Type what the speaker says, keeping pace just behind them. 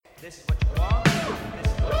This is what you want. This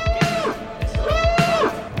is what you get. This is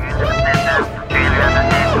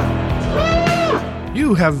what you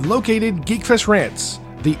You have located Geekfest Rants,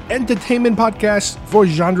 the entertainment podcast for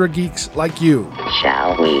genre geeks like you.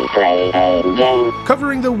 Shall we play a game?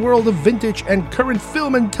 Covering the world of vintage and current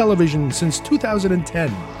film and television since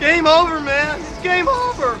 2010. Game over, man. It's game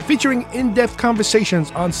over. Featuring in-depth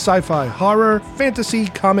conversations on sci-fi, horror, fantasy,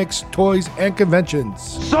 comics, toys, and conventions.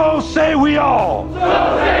 So say we all.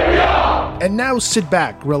 And now sit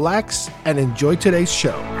back, relax, and enjoy today's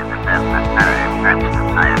show.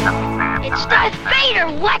 It's Darth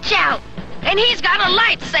Vader! Watch out! And he's got a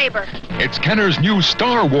lightsaber! It's Kenner's new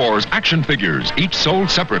Star Wars action figures, each sold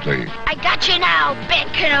separately. I got you now, Ben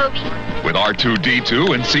Kenobi! With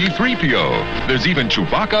R2-D2 and C-3PO. There's even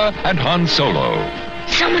Chewbacca and Han Solo.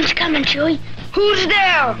 Someone's coming, Chewie. Who's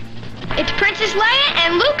there? It's Princess Leia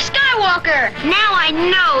and Luke Skywalker! Now I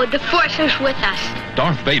know the Force is with us.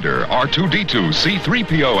 Darth Vader, R2-D2,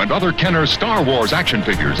 C-3PO, and other Kenner Star Wars action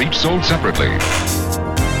figures, each sold separately.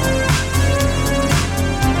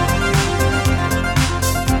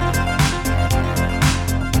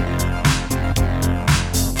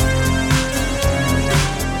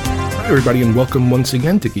 Hi everybody, and welcome once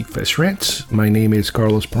again to Geekfest Rants. My name is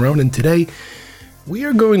Carlos Perron, and today we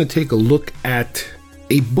are going to take a look at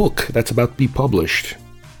a book that's about to be published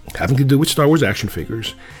having to do with Star Wars action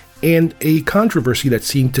figures and a controversy that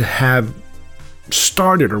seemed to have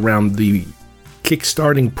started around the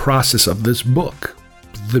kickstarting process of this book.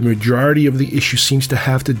 The majority of the issue seems to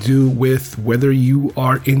have to do with whether you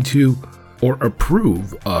are into or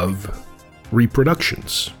approve of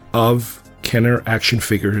reproductions of Kenner action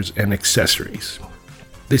figures and accessories.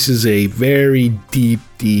 This is a very deep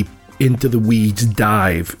into the weeds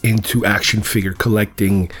dive into action figure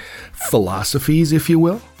collecting philosophies, if you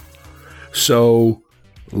will. So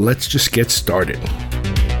let's just get started.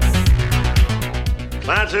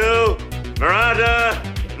 Klaatu, Murata,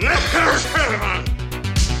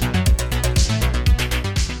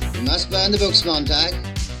 You must burn the books, Montag.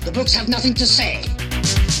 The books have nothing to say.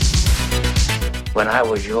 When I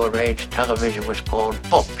was your age, television was called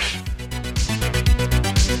books.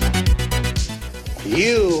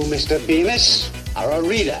 You, Mr. Bemis, are a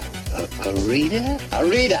reader. A reader? A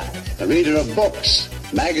reader. A reader of books,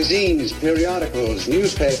 magazines, periodicals,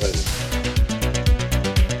 newspapers.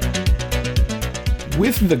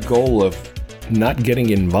 With the goal of not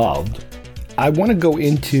getting involved, I want to go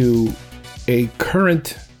into a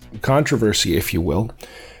current controversy, if you will,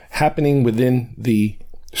 happening within the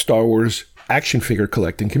Star Wars action figure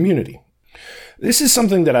collecting community. This is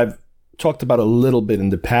something that I've talked about a little bit in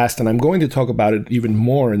the past, and I'm going to talk about it even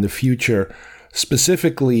more in the future,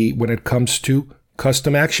 specifically when it comes to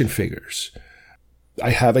custom action figures.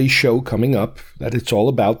 I have a show coming up that it's all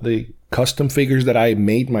about the custom figures that I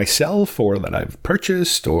made myself, or that I've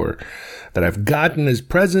purchased, or that I've gotten as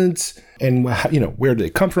presents, and where do they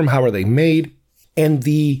come from, how are they made, and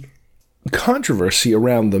the controversy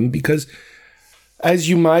around them, because as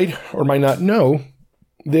you might or might not know,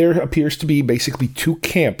 there appears to be basically two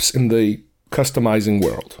camps in the customizing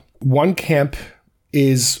world. One camp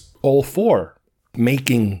is all for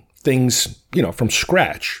making things, from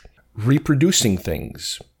scratch, reproducing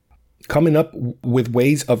things, coming up with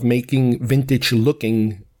ways of making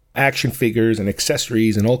vintage-looking action figures and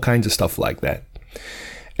accessories and all kinds of stuff like that.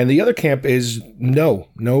 And the other camp is no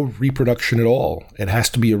reproduction at all. It has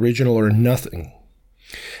to be original or nothing.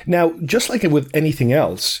 Now, just like with anything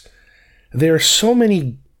else, there are so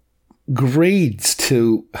many grades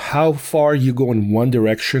to how far you go in one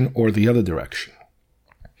direction or the other direction.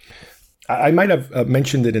 I might have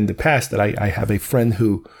mentioned it in the past that I have a friend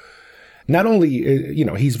who not only,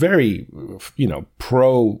 he's very,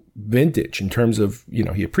 pro vintage in terms of,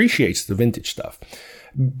 he appreciates the vintage stuff,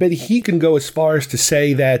 but he can go as far as to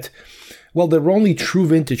say that, well, the only true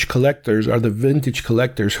vintage collectors are the vintage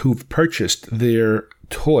collectors who've purchased their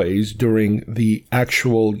toys during the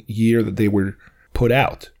actual year that they were put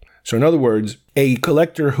out. So in other words, a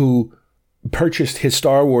collector who purchased his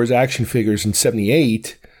Star Wars action figures in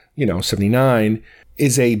 78, 79,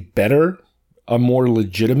 is a more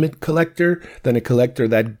legitimate collector than a collector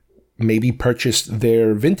that maybe purchased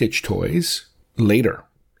their vintage toys later,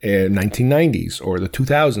 in 1990s or the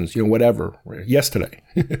 2000s, whatever, yesterday,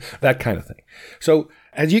 that kind of thing. So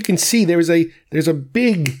as you can see, there's a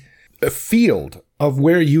big field of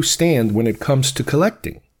where you stand when it comes to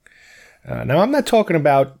collecting. Now, I'm not talking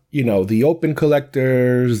about, the open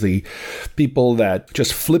collectors, the people that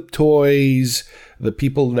just flip toys, the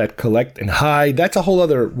people that collect and hide. That's a whole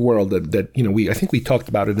other world that I think we talked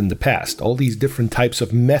about it in the past, all these different types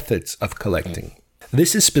of methods of collecting.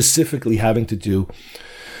 This is specifically having to do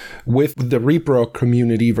with the repro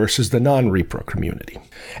community versus the non-repro community.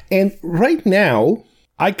 And right now,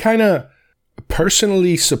 I kind of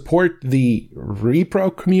personally support the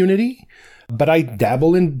repro community, but I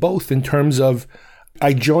dabble in both in terms of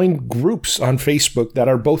I join groups on Facebook that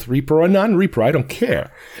are both repro and non-repro. I don't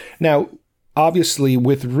care. Now, obviously,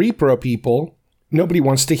 with repro people, nobody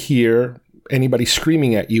wants to hear anybody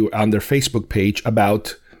screaming at you on their Facebook page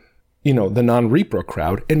about, the non-repro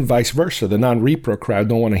crowd, and vice versa. The non-repro crowd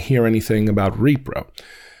don't want to hear anything about repro.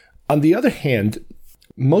 On the other hand,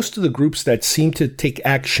 most of the groups that seem to take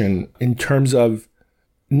action in terms of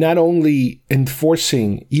not only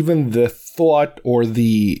enforcing even the thought or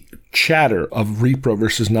the chatter of repro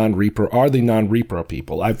versus non-repro are the non-repro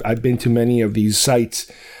people. I've been to many of these sites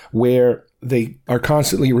where they are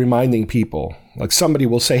constantly reminding people, like somebody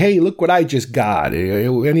will say, hey, look what I just got.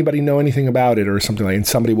 Anybody know anything about it or something like that? And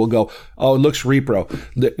somebody will go, oh, it looks repro.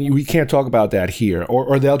 We can't talk about that here.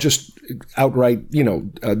 Or they'll just outright,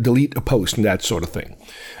 delete a post and that sort of thing.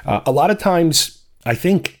 A lot of times, I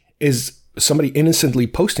think, is somebody innocently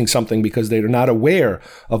posting something because they're not aware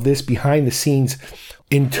of this behind the scenes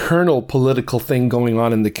internal political thing going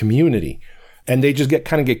on in the community. And they just get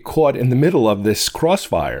caught in the middle of this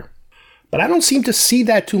crossfire. But I don't seem to see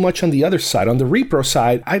that too much on the other side. On the repro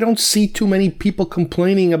side, I don't see too many people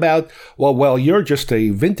complaining about, well, you're just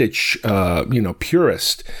a vintage,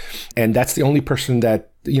 purist. And that's the only person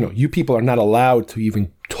that, you people are not allowed to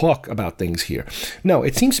even talk about things here. No,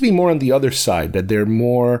 it seems to be more on the other side, that they're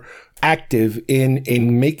more active in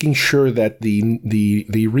making sure that the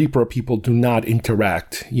repro people do not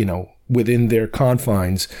interact, within their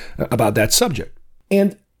confines about that subject.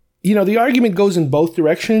 And the argument goes in both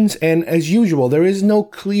directions, and as usual, there is no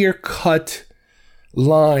clear-cut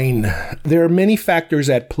line. There are many factors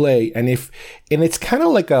at play, and it's kind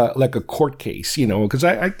of like a court case, because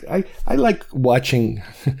I like watching.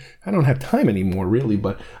 I don't have time anymore, really,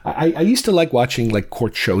 but I used to like watching like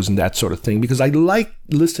court shows and that sort of thing because I like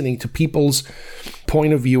listening to people's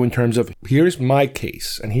point of view in terms of here's my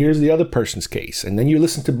case and here's the other person's case, and then you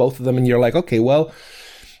listen to both of them and you're like, okay, well.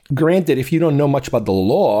 Granted, if you don't know much about the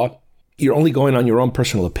law, you're only going on your own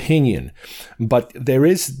personal opinion. But there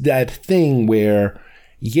is that thing where,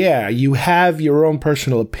 you have your own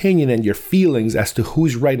personal opinion and your feelings as to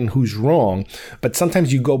who's right and who's wrong, but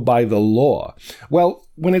sometimes you go by the law. Well,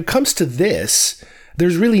 when it comes to this,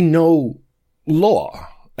 there's really no law.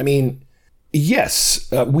 I mean,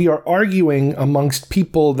 yes, we are arguing amongst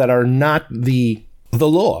people that are not the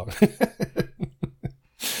law.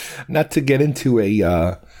 Not to get into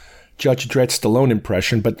a Judge Dredd Stallone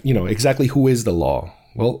impression, but, exactly who is the law?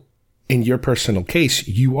 Well, in your personal case,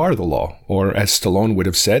 you are the law. Or as Stallone would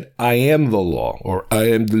have said, I am the law, or I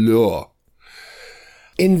am the law.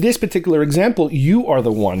 In this particular example, you are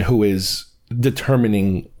the one who is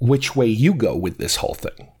determining which way you go with this whole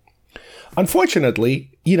thing.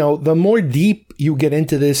 Unfortunately, the more deep you get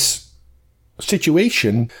into this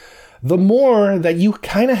situation, the more that you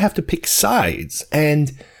kind of have to pick sides.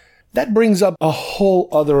 And that brings up a whole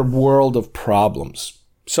other world of problems.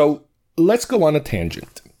 So let's go on a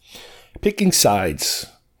tangent. Picking sides,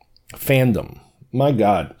 fandom. My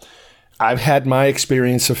God, I've had my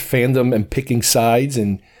experience of fandom and picking sides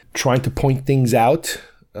and trying to point things out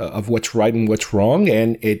of what's right and what's wrong.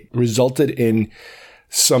 And it resulted in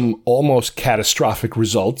some almost catastrophic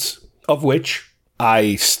results, of which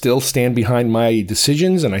I still stand behind my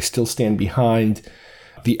decisions and I still stand behind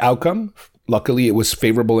the outcome. Luckily, it was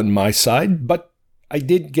favorable in my side, but I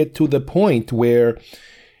did get to the point where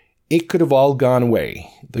it could have all gone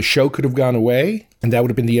away. The show could have gone away, and that would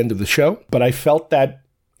have been the end of the show, but I felt that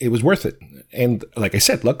it was worth it. And like I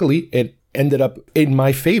said, luckily, it ended up in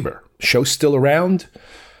my favor. Show's still around.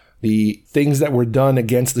 The things that were done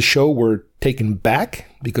against the show were taken back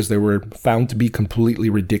because they were found to be completely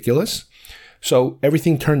ridiculous. So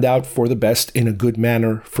everything turned out for the best in a good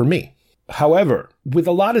manner for me. However, with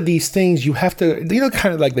a lot of these things, you have to,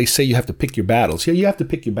 kind of like they say, you have to pick your battles. Yeah, you have to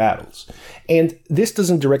pick your battles. And this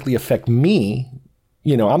doesn't directly affect me.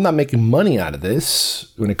 I'm not making money out of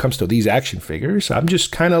this when it comes to these action figures. I'm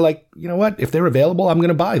just kind of like, what? If they're available, I'm going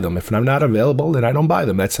to buy them. If they're not available, then I don't buy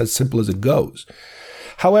them. That's as simple as it goes.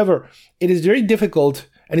 However, it is very difficult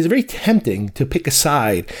and it's very tempting to pick a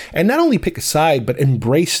side. And not only pick a side, but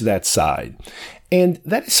embrace that side. And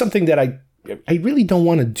that is something that I really don't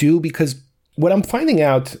want to do, because what I'm finding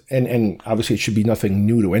out, and obviously it should be nothing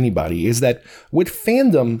new to anybody, is that with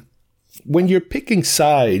fandom, when you're picking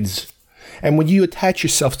sides and when you attach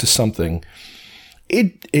yourself to something,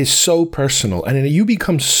 it is so personal and you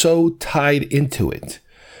become so tied into it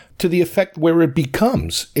to the effect where it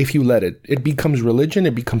becomes, if you let it becomes religion,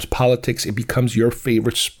 it becomes politics, it becomes your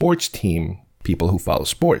favorite sports team, people who follow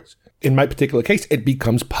sports. In my particular case, it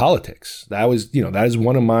becomes politics. That is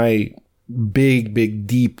one of my big,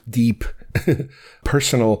 deep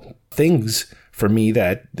personal things for me,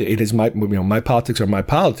 that it is my politics are my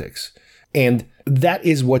politics. And that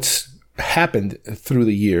is what's happened through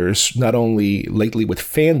the years, not only lately with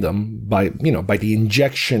fandom, by the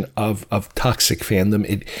injection of toxic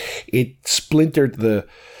fandom. It splintered the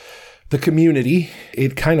community.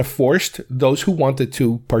 It kind of forced those who wanted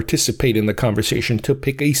to participate in the conversation to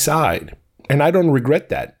pick a side. And I don't regret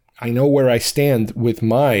that. I know where I stand with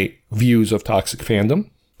my views of toxic fandom.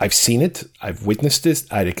 I've seen it. I've witnessed this.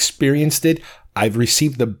 I've experienced it. I've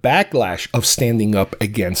received the backlash of standing up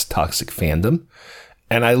against toxic fandom,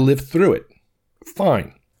 and I lived through it.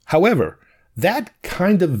 Fine. However, that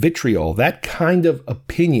kind of vitriol, that kind of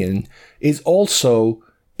opinion is also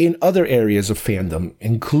in other areas of fandom,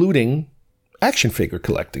 including action figure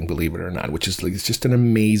collecting, believe it or not, which is just an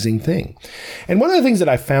amazing thing. And one of the things that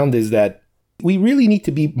I found is that we really need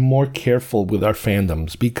to be more careful with our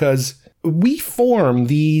fandoms, because we form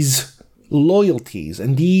these loyalties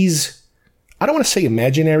and these, I don't want to say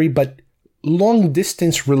imaginary, but long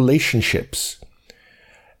distance relationships.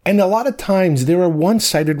 And a lot of times they're a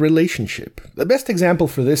one-sided relationship. The best example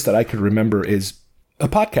for this that I could remember is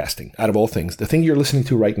podcasting, out of all things, the thing you're listening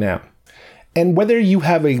to right now. And whether you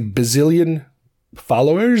have a bazillion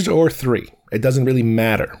followers or 3, it doesn't really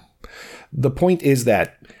matter. The point is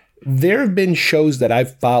that there have been shows that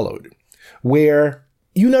I've followed where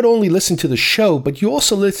you not only listen to the show, but you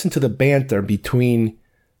also listen to the banter between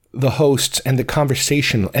the hosts and the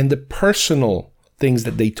conversation and the personal things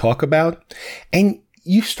that they talk about. And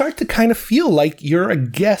you start to kind of feel like you're a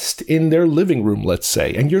guest in their living room, let's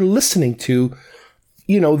say, and you're listening to,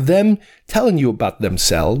 them telling you about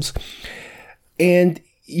themselves. And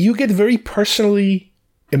you get very personally,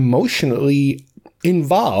 emotionally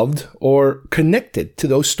involved or connected to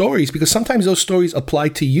those stories, because sometimes those stories apply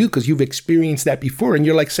to you because you've experienced that before. And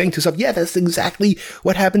you're like saying to yourself, yeah, that's exactly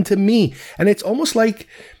what happened to me. And it's almost like,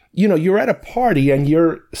 you're at a party and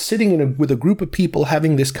you're sitting with a group of people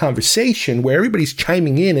having this conversation where everybody's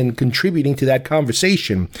chiming in and contributing to that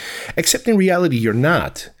conversation, except in reality, you're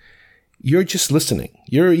not. You're just listening.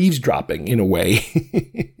 You're eavesdropping in a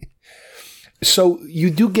way. So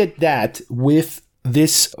you do get that with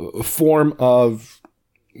this form of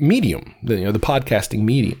medium, the podcasting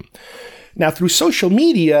medium. Now, through social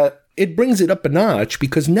media, it brings it up a notch,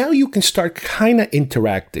 because now you can start kind of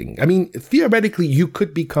interacting. I mean, theoretically, you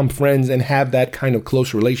could become friends and have that kind of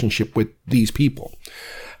close relationship with these people.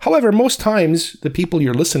 However, most times the people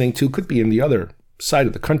you're listening to could be in the other side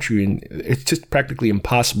of the country, and it's just practically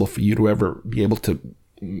impossible for you to ever be able to,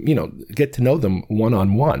 get to know them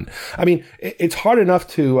one-on-one. I mean, it's hard enough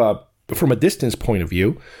to, from a distance point of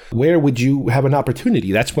view, where would you have an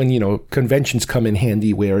opportunity? That's when, conventions come in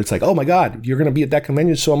handy, where it's like, oh my God, you're going to be at that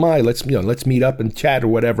convention, so am I. Let's meet up and chat or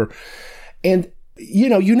whatever. And,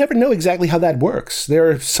 you never know exactly how that works. There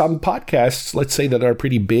are some podcasts, let's say, that are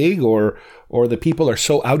pretty big, or the people are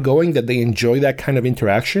so outgoing that they enjoy that kind of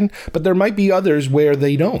interaction. But there might be others where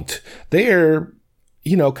they don't. They're,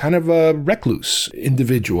 kind of a recluse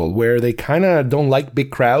individual where they kind of don't like big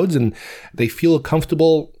crowds and they feel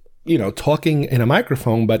comfortable talking in a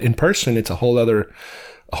microphone, but in person, it's a whole other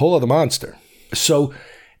monster. So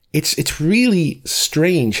it's really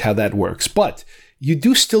strange how that works, but you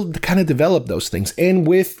do still kind of develop those things. And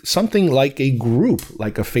with something like a group,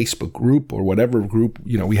 like a Facebook group or whatever group,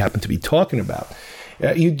 we happen to be talking about,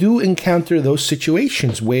 you do encounter those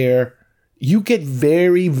situations where you get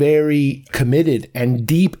very, very committed and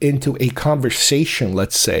deep into a conversation,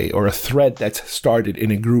 let's say, or a thread that's started in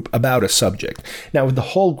a group about a subject. Now, with the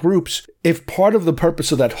whole groups, if part of the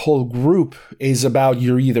purpose of that whole group is about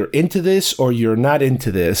you're either into this or you're not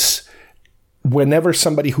into this, whenever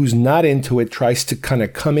somebody who's not into it tries to kind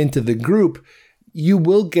of come into the group, you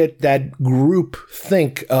will get that group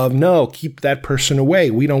think of, no, keep that person away.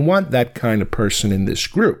 We don't want that kind of person in this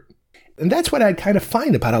group. And that's what I kind of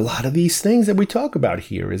find about a lot of these things that we talk about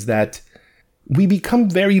here, is that we become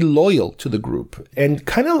very loyal to the group, and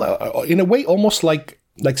kind of in a way almost like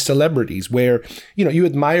celebrities, where, you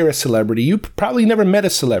admire a celebrity. You probably never met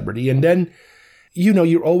a celebrity, and then,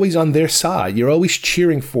 you're always on their side. You're always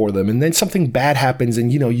cheering for them. And then something bad happens,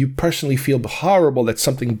 and, you personally feel horrible that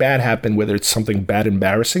something bad happened, whether it's something bad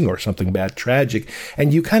embarrassing or something bad tragic,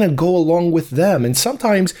 and you kind of go along with them. And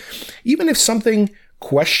sometimes, even if something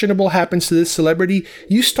questionable happens to this celebrity,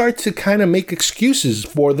 you start to kind of make excuses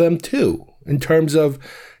for them too, in terms of,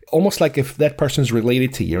 almost like if that person's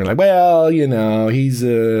related to you, and like, well, he's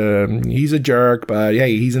a jerk, but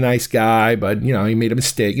hey, he's a nice guy, but he made a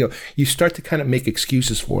mistake. You start to kind of make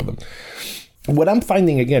excuses for them. What I'm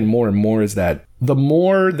finding again more and more is that the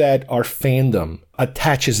more that our fandom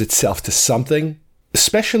attaches itself to something,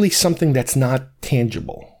 especially something that's not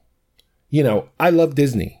tangible. I love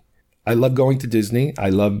Disney. I love going to Disney. I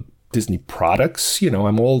love Disney products.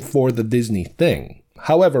 I'm all for the Disney thing.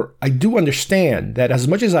 However, I do understand that as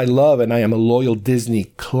much as I love and I am a loyal Disney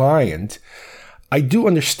client, I do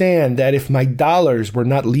understand that if my dollars were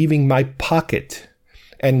not leaving my pocket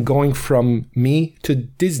and going from me to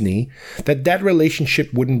Disney, that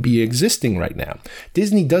relationship wouldn't be existing right now.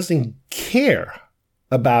 Disney doesn't care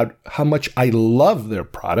about how much I love their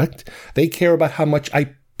product. They care about how much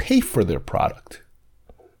I pay for their product.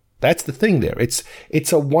 That's the thing there.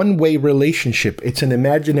 It's a one-way relationship. It's an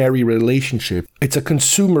imaginary relationship. It's a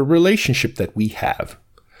consumer relationship that we have.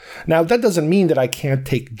 Now, that doesn't mean that I can't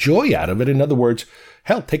take joy out of it. In other words,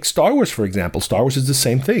 hell, take Star Wars, for example. Star Wars is the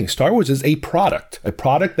same thing. Star Wars is a product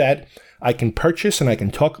that I can purchase and I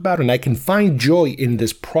can talk about, and I can find joy in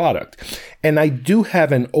this product. And I do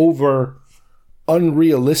have an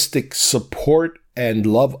unrealistic support and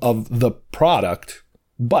love of the product.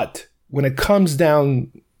 But when it comes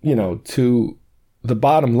down to the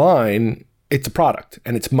bottom line, it's a product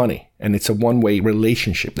and it's money and it's a one-way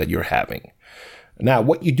relationship that you're having. Now,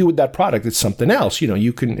 what you do with that product is something else.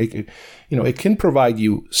 It can provide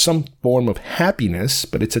you some form of happiness,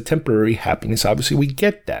 but it's a temporary happiness. Obviously, we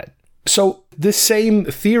get that. So the same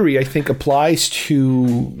theory, I think, applies to,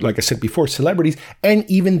 like I said before, celebrities and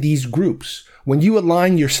even these groups. When you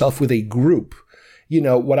align yourself with a group,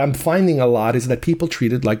 what I'm finding a lot is that people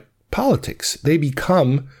treat it like politics. They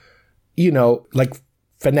become, like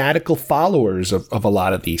fanatical followers of a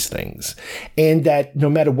lot of these things. And that no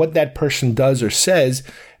matter what that person does or says,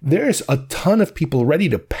 there's a ton of people ready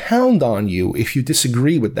to pound on you if you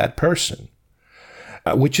disagree with that person,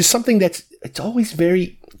 which is something it's always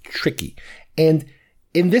very tricky. And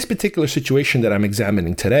in this particular situation that I'm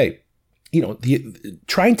examining today,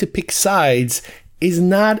 trying to pick sides is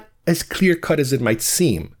not as clear-cut as it might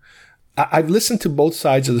seem. I've listened to both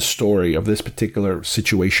sides of the story of this particular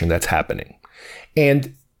situation that's happening.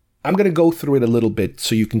 And I'm going to go through it a little bit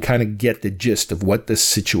so you can kind of get the gist of what this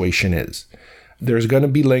situation is. There's going to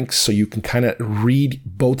be links so you can kind of read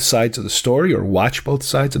both sides of the story or watch both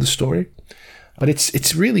sides of the story. But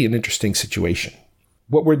it's really an interesting situation.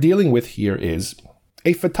 What we're dealing with here is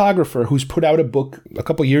a photographer who's put out a book a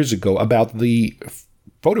couple years ago about the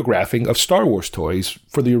photographing of Star Wars toys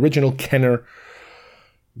for the original Kenner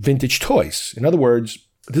vintage toys. In other words,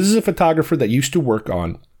 this is a photographer that used to work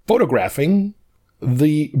on photographing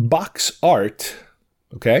the box art,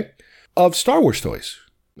 of Star Wars toys.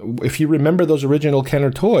 If you remember those original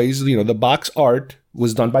Kenner toys, the box art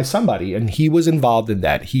was done by somebody, and he was involved in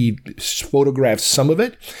that. He photographed some of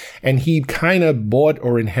it, and he kind of bought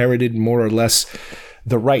or inherited more or less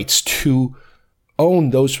the rights to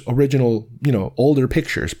own those original, older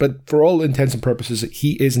pictures. But for all intents and purposes,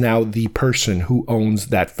 he is now the person who owns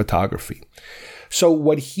that photography. So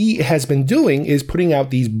what he has been doing is putting out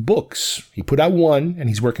these books. He put out one, and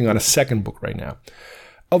he's working on a second book right now,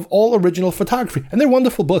 of all original photography. And they're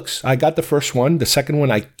wonderful books. I got the first one. The second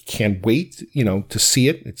one, I can't wait, to see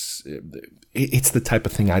it. It's the type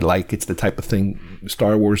of thing I like. It's the type of thing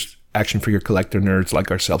Star Wars action figure collector nerds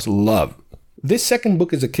like ourselves love. This second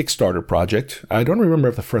book is a Kickstarter project. I don't remember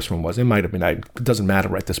if the first one was. It might have been. It doesn't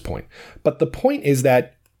matter at this point. But the point is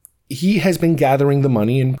that he has been gathering the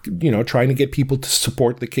money and, trying to get people to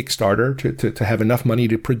support the Kickstarter to have enough money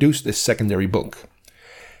to produce this secondary book.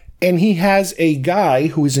 And he has a guy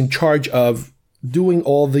who is in charge of doing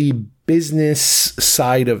all the business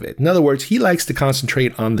side of it. In other words, he likes to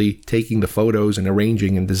concentrate on taking the photos and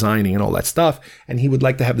arranging and designing and all that stuff. And he would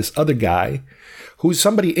like to have this other guy who's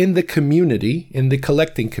somebody in the community, in the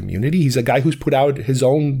collecting community. He's a guy who's put out his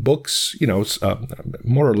own books,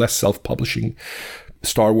 more or less self-publishing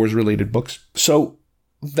Star Wars related books. So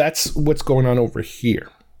that's what's going on over here.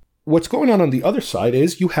 What's going on the other side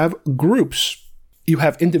is you have groups. You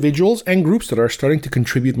have individuals and groups that are starting to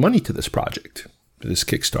contribute money to this project, to this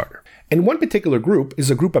Kickstarter. And one particular group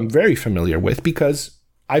is a group I'm very familiar with because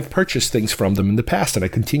I've purchased things from them in the past and I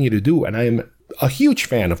continue to do, and I am a huge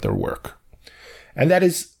fan of their work. And that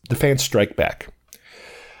is the Fans Strike Back.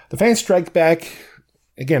 The Fans Strike Back,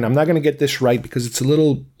 again, I'm not going to get this right because it's a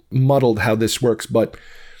little muddled how this works, but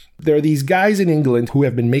there are these guys in England who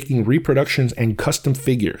have been making reproductions and custom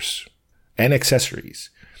figures and accessories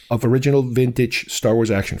of original vintage Star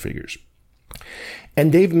Wars action figures.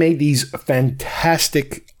 And they've made these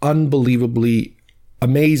fantastic, unbelievably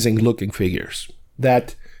amazing looking figures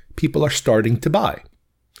that people are starting to buy.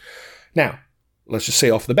 Now, let's just say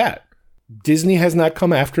off the bat, Disney has not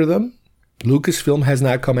come after them. Lucasfilm has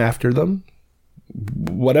not come after them.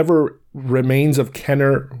 Whatever remains of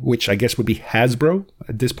Kenner, which I guess would be Hasbro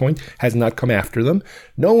at this point, has not come after them.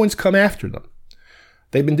 No one's come after them.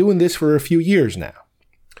 They've been doing this for a few years now.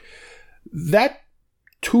 That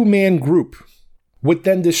two-man group would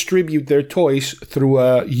then distribute their toys through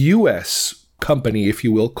a U.S. company, if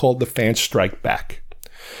you will, called the Fans Strike Back.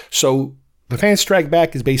 So the Fans Strike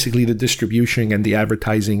Back is basically the distribution and the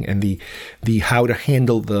advertising and the how to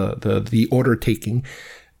handle the order taking.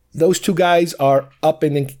 Those two guys are up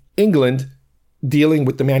in England dealing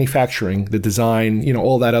with the manufacturing, the design,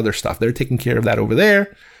 all that other stuff. They're taking care of that over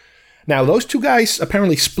there. Now, those two guys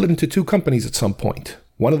apparently split into two companies at some point.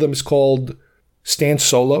 One of them is called Stan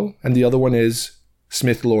Solo, and the other one is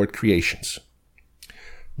Smith Lord Creations.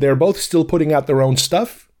 They're both still putting out their own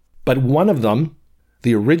stuff, but one of them,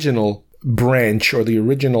 the original branch or the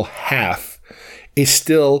original half, is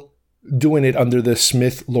still doing it under the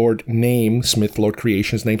Smith Lord name, Smith Lord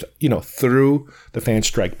Creations names, through the Fans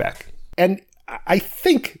Strike Back. And I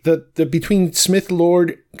think that between Smith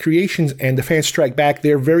Lord Creations and the Fans Strike Back,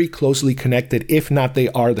 they're very closely connected. If not, they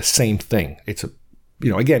are the same thing. It's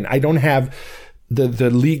again, I don't have the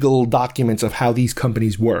legal documents of how these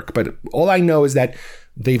companies work, but all I know is that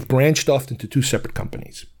they've branched off into two separate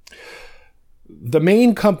companies. The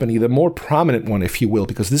main company, the more prominent one, if you will,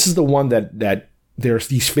 because this is the one that there's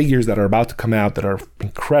these figures that are about to come out that are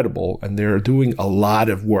incredible, and they're doing a lot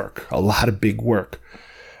of work, a lot of big work.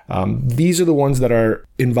 These are the ones that are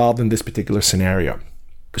involved in this particular scenario.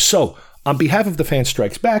 So, on behalf of the Fans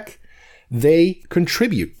Strikes Back, they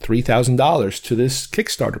contribute $3,000 to this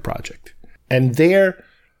Kickstarter project. And their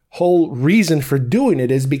whole reason for doing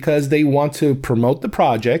it is because they want to promote the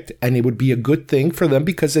project, and it would be a good thing for them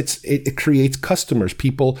because it creates customers,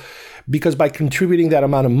 people, because by contributing that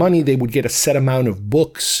amount of money, they would get a set amount of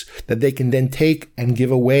books that they can then take and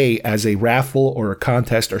give away as a raffle or a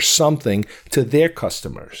contest or something to their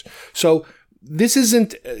customers. So this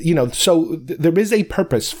isn't, so there is a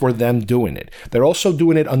purpose for them doing it. They're also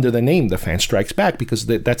doing it under the name, The Fan Strikes Back, because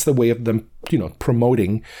that's the way of them,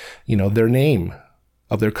 promoting, their name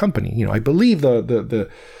of their company. I believe the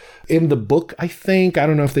in the book, I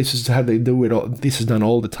don't know if this is how they do it. This is done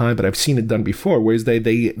all the time, but I've seen it done before, whereas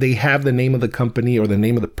they have the name of the company or the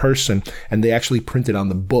name of the person, and they actually print it on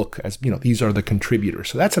the book as, these are the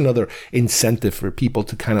contributors. So that's another incentive for people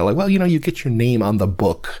to kind of like, well, you get your name on the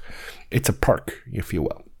book. It's a perk, if you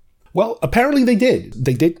will. Well, apparently they did.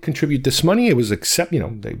 They did contribute this money. It was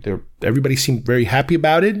everybody seemed very happy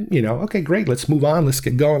about it. Okay, great. Let's move on. Let's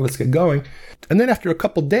get going. And then after a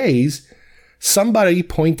couple days, somebody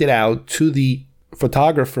pointed out to the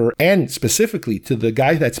photographer and specifically to the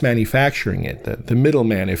guy that's manufacturing it, the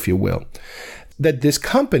middleman, if you will, that this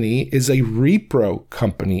company is a repro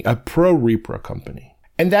company, a pro repro company.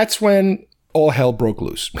 And that's when all hell broke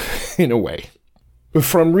loose, in a way.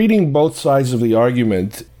 From reading both sides of the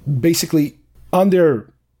argument, basically on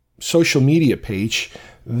their social media page,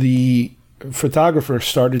 the photographer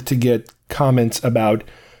started to get comments about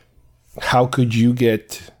how could you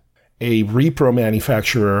get a repro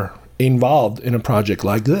manufacturer involved in a project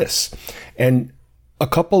like this. And a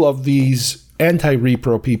couple of these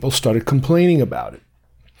anti-repro people started complaining about it.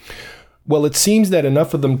 Well, it seems that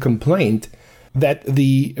enough of them complained that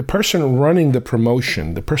the person running the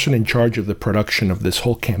promotion, the person in charge of the production of this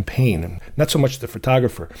whole campaign, not so much the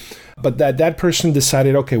photographer, but that person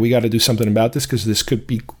decided, okay, we got to do something about this because this could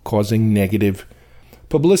be causing negative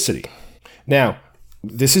publicity. Now,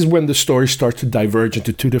 this is when the story starts to diverge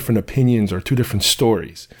into two different opinions or two different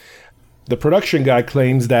stories. The production guy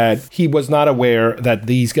claims that he was not aware that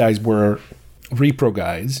these guys were repro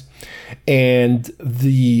guys. And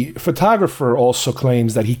the photographer also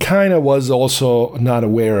claims that he kind of was also not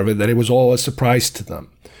aware of it, that it was all a surprise to them.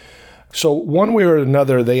 So one way or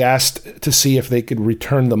another, they asked to see if they could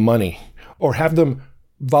return the money or have them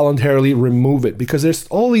voluntarily remove it, because there's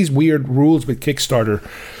all these weird rules with Kickstarter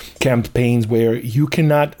campaigns where you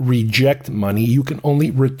cannot reject money, you can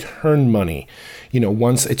only return money,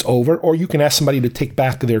 once it's over, or you can ask somebody to take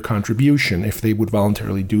back their contribution if they would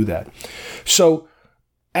voluntarily do that. So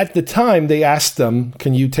at the time they asked them,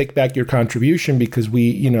 can you take back your contribution because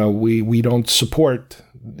we don't support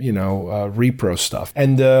repro stuff.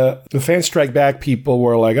 And the Fan Strike Back people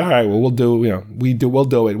were like, all right, well, we'll do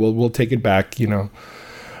it. We'll take it back,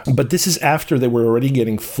 But this is after they were already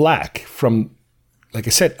getting flack from, like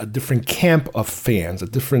I said, a different camp of fans, a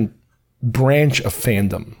different branch of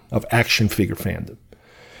fandom, of action figure fandom.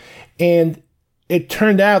 And it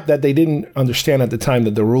turned out that they didn't understand at the time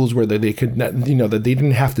that the rules were that they could not, that they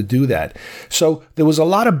didn't have to do that. So there was a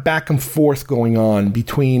lot of back and forth going on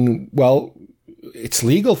between, well, it's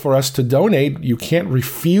legal for us to donate. You can't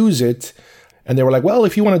refuse it. And they were like, well,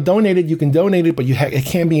 if you want to donate it, you can donate it, but it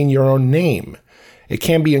can't be in your own name. It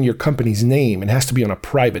can't be in your company's name. It has to be on a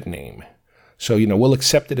private name. So, we'll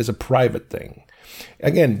accept it as a private thing.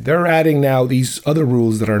 Again, they're adding now these other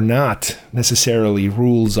rules that are not necessarily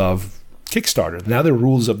rules of Kickstarter. Now they're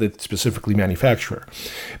rules of the specifically manufacturer.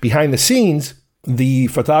 Behind the scenes, the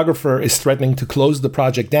photographer is threatening to close the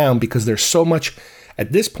project down because there's so much,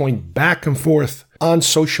 at this point, back and forth on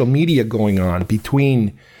social media going on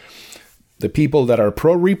between the people that are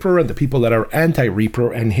pro-Reaper and the people that are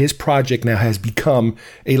anti-Reaper, and his project now has become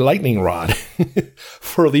a lightning rod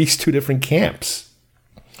for these two different camps.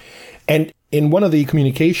 And in one of the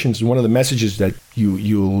communications, one of the messages that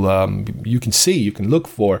you can see, you can look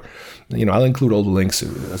for, I'll include all the links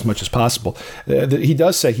as much as possible. He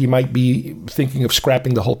does say he might be thinking of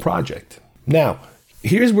scrapping the whole project. Now,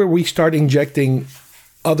 here's where we start injecting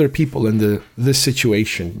other people into this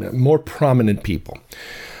situation, more prominent people.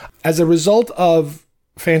 As a result of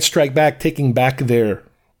Fans Strike Back taking back their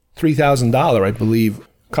 $3,000, I believe,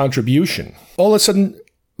 contribution, all of a sudden,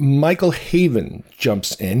 Michael Haven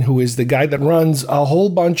jumps in, who is the guy that runs a whole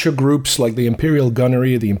bunch of groups like the Imperial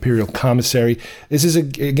Gunnery, the Imperial Commissary. This is,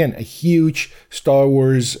 again, a huge Star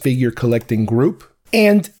Wars figure collecting group.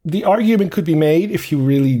 And the argument could be made, if you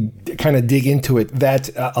really kind of dig into it, that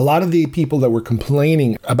a lot of the people that were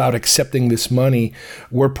complaining about accepting this money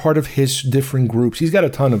were part of his different groups. He's got a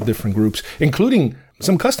ton of different groups, including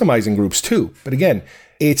some customizing groups too. But again,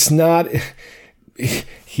 it's not...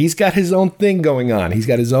 He's got his own thing going on. He's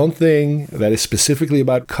got his own thing that is specifically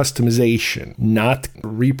about customization, not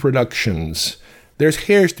reproductions. There's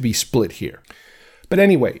hairs to be split here. But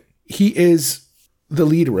anyway, he is the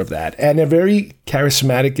leader of that, and a very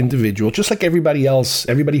charismatic individual, just like everybody else,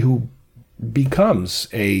 everybody who becomes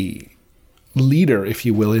a leader, if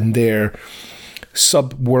you will, in their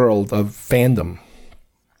sub-world of fandom.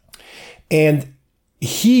 And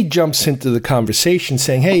he jumps into the conversation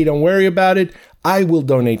saying, hey, don't worry about it. I will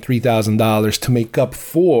donate $3,000 to make up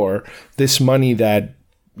for this money that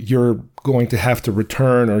you're going to have to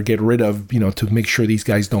return or get rid of, to make sure these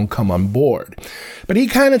guys don't come on board. But he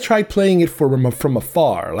kind of tried playing it from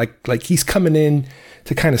afar, like he's coming in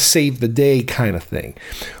to kind of save the day kind of thing.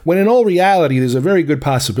 When in all reality, there's a very good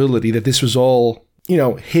possibility that this was all,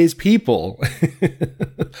 his people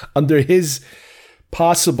under his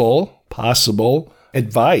possible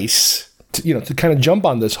advice to kind of jump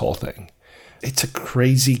on this whole thing. It's a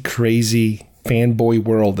crazy, crazy fanboy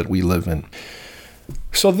world that we live in.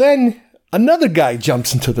 So then another guy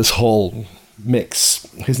jumps into this whole mix.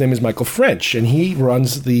 His name is Michael French, and he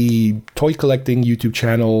runs the toy collecting YouTube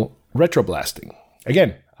channel Retro Blasting.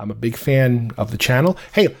 Again, I'm a big fan of the channel.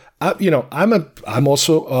 Hey, I'm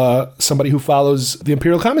also somebody who follows the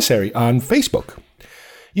Imperial Commissary on Facebook.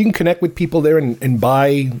 You can connect with people there and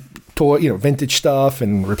buy toy, vintage stuff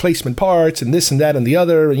and replacement parts and this and that and the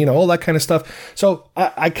other, all that kind of stuff. So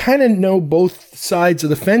I kind of know both sides of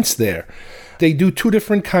the fence there. They do two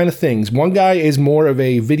different kind of things. One guy is more of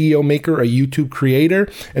a video maker, a YouTube creator,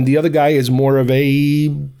 and the other guy is more of a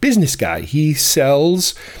business guy. He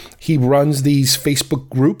runs these Facebook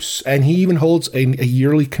groups, and he even holds a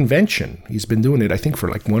yearly convention. He's been doing it, I think, for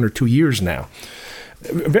like 1 or 2 years now.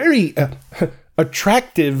 Very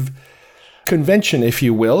attractive convention, if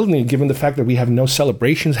you will, given the fact that we have no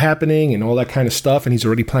celebrations happening and all that kind of stuff, and he's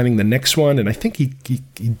already planning the next one, and I think he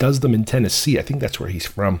does them in Tennessee. I think that's where he's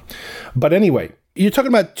from. But anyway, you're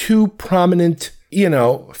talking about two prominent,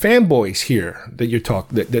 fanboys here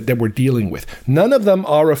that we're dealing with. None of them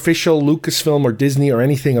are official Lucasfilm or Disney or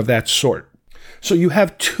anything of that sort. So you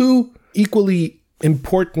have two equally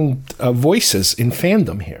important voices in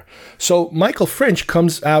fandom here. So Michael French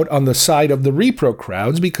comes out on the side of the repro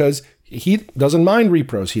crowds because he doesn't mind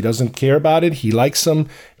repros. He doesn't care about it. He likes them.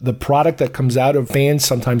 The product that comes out of fans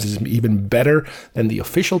sometimes is even better than the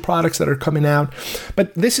official products that are coming out.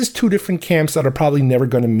 But this is two different camps that are probably never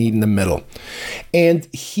going to meet in the middle. And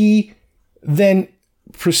he then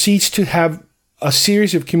proceeds to have a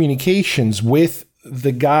series of communications with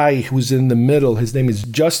the guy who's in the middle. His name is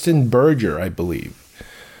Justin Berger, I believe.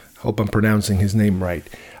 Hope I'm pronouncing his name right.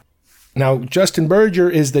 Now, Justin Berger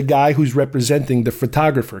is the guy who's representing the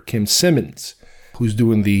photographer, Kim Simmons, who's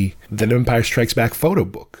doing the Empire Strikes Back photo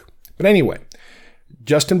book. But anyway,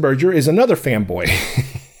 Justin Berger is another fanboy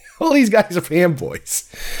All these guys are fanboys.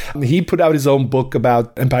 He put out his own book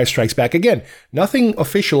about Empire Strikes Back. Again, nothing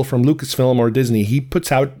official from Lucasfilm or Disney. He's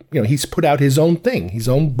put out his own thing, his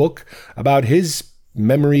own book about his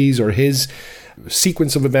memories or his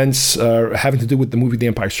sequence of events having to do with the movie The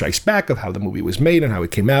Empire Strikes Back, of how the movie was made and how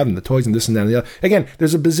it came out and the toys and this and that and the other. Again,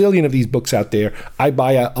 there's a bazillion of these books out there. I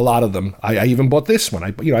buy a lot of them. I even bought this one.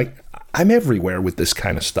 I'm everywhere with this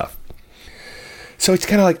kind of stuff. So it's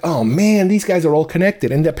kind of like, oh man, these guys are all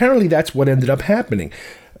connected. And apparently that's what ended up happening.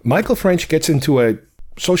 Michael French gets into a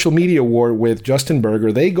social media war with Justin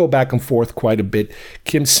Berger. They go back and forth quite a bit.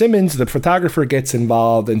 Kim Simmons, the photographer, gets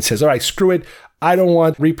involved and says, all right, screw it. I don't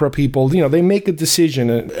want repro people. They make a decision.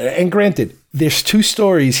 And granted, there's two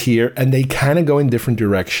stories here and they kind of go in different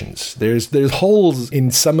directions. There's holes in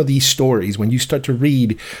some of these stories when you start to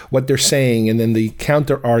read what they're saying and then the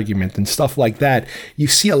counter argument and stuff like that. You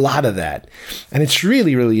see a lot of that. And it's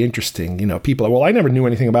really, really interesting. People are, well, I never knew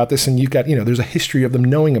anything about this. And you've got, there's a history of them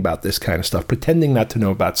knowing about this kind of stuff, pretending not to know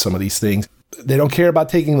about some of these things. They don't care about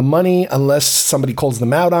taking the money unless somebody calls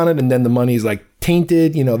them out on it, and then the money is like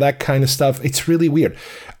tainted, that kind of stuff. It's really weird.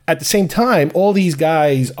 At the same time, all these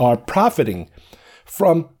guys are profiting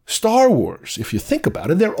from Star Wars. If you think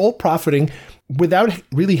about it, they're all profiting without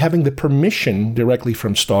really having the permission directly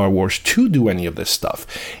from Star Wars to do any of this stuff.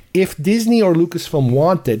 If Disney or Lucasfilm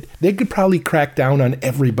wanted, they could probably crack down on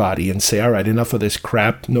everybody and say, all right, enough of this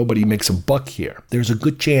crap. Nobody makes a buck here. There's a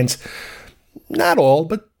good chance, not all,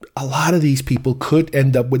 but a lot of these people could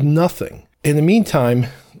end up with nothing. In the meantime,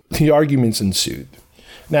 the arguments ensued.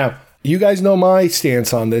 Now, you guys know my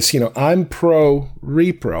stance on this. I'm pro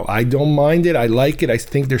repro. I don't mind it. I like it. I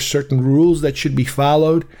think there's certain rules that should be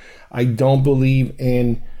followed. I don't believe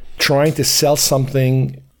in trying to sell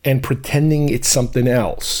something and pretending it's something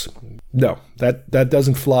else. No, that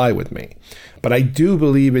doesn't fly with me. But I do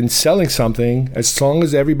believe in selling something as long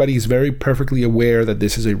as everybody is very perfectly aware that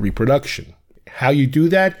this is a reproduction. How you do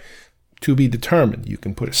that, to be determined. You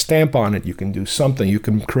can put a stamp on it. You can do something. You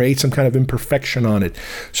can create some kind of imperfection on it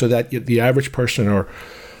so that the average person or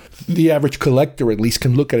the average collector at least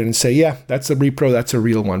can look at it and say, yeah, that's a repro. That's a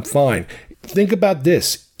real one. Fine. Think about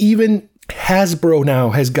this. Even Hasbro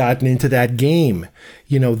now has gotten into that game.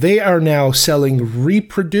 They are now selling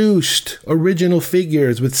reproduced original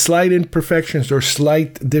figures with slight imperfections or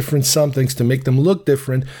slight different somethings to make them look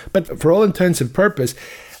different. But for all intents and purposes,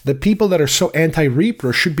 the people that are so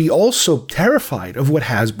anti-repro should be also terrified of what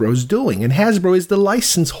Hasbro's doing. And Hasbro is the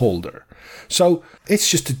license holder. So it's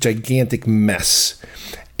just a gigantic mess.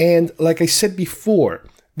 And like I said before,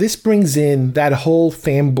 this brings in that whole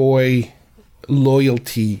fanboy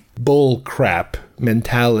loyalty bull crap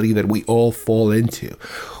mentality that we all fall into.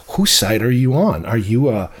 Whose side are you on? Are you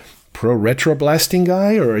a pro retro blasting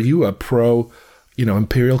guy or are you a pro,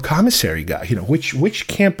 Imperial Commissary guy? Which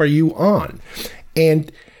camp are you on?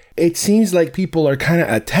 And it seems like people are kind of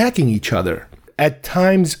attacking each other, at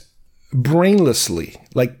times brainlessly,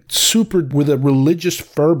 like super with a religious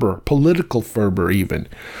fervor, political fervor even.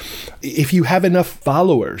 If you have enough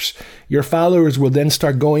followers, your followers will then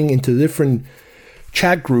start going into different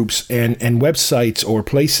chat groups and websites or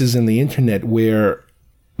places in the internet where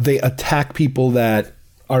they attack people that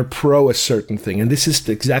are pro a certain thing. And this is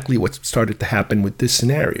exactly what started to happen with this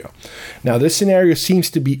scenario. Now, this scenario seems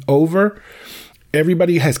to be over.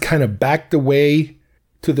 Everybody has kind of backed away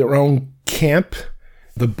to their own camp.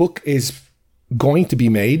 The book is going to be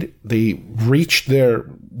made. They reached their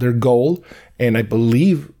goal, and I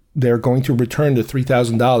believe they're going to return the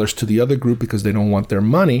 $3,000 to the other group because they don't want their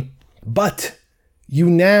money. But you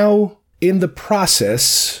now, in the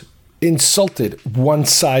process, insulted one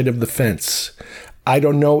side of the fence. I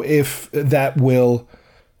don't know if that will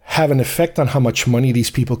have an effect on how much money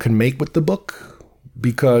these people can make with the book,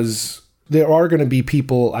 because there are going to be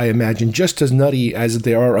people, I imagine, just as nutty as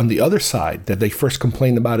there are on the other side, that they first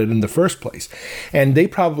complained about it in the first place. And they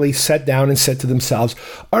probably sat down and said to themselves,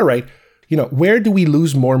 all right, where do we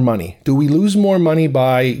lose more money? Do we lose more money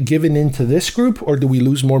by giving into this group, or do we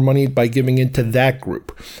lose more money by giving into that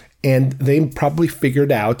group? And they probably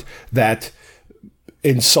figured out that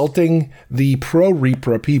insulting the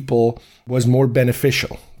pro-repro people was more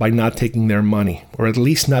beneficial by not taking their money, or at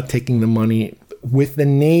least not taking the money with the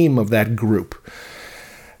name of that group.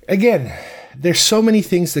 Again, there's so many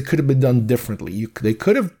things that could have been done differently. They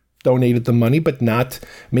could have donated the money, but not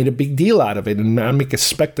made a big deal out of it and not make a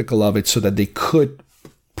spectacle of it so that they could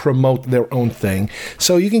promote their own thing.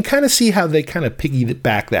 So you can kind of see how they kind of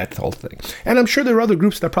piggyback that whole thing. And I'm sure there are other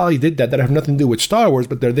groups that probably did that have nothing to do with Star Wars,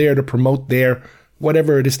 but they're there to promote their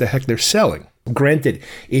whatever it is the heck they're selling. Granted,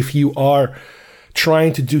 if you are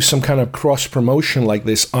trying to do some kind of cross promotion like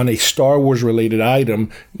this on a Star Wars related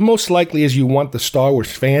item, most likely is you want the Star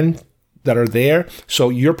Wars fan that are there. So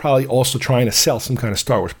you're probably also trying to sell some kind of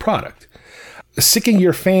Star Wars product. Sicking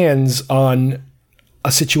your fans on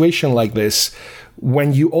a situation like this,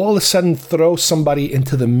 when you all of a sudden throw somebody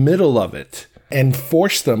into the middle of it and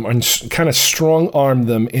force them and kind of strong arm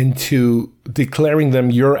them into declaring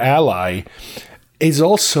them your ally, is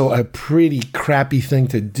also a pretty crappy thing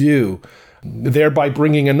to do, thereby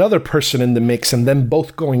bringing another person in the mix and then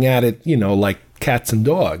both going at it, like cats and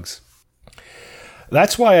dogs.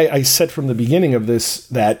 That's why I said from the beginning of this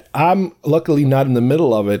that I'm luckily not in the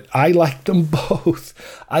middle of it. I like them both.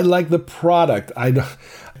 I like the product.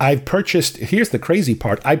 I've purchased, here's the crazy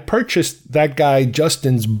part, I purchased that guy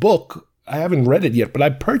Justin's book. I haven't read it yet, but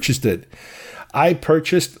I purchased it. I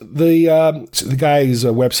purchased the guy's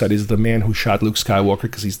website is The Man Who Shot Luke Skywalker,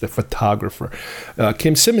 because he's the photographer.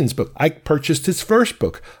 Kim Simmons' book. I purchased his first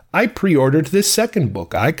book. I pre-ordered this second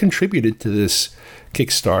book. I contributed to this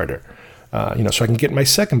Kickstarter. So I can get my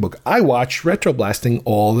second book. I watch Retroblasting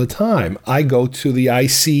all the time. I go to the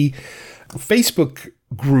IC Facebook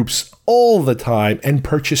groups all the time and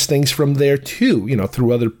purchase things from there too,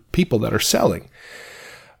 through other people that are selling.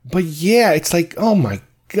 But yeah, it's like, oh my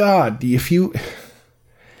God, if you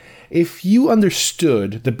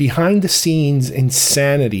understood the behind the scenes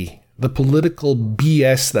insanity, the political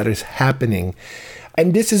BS that is happening,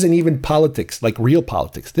 and this isn't even politics, like real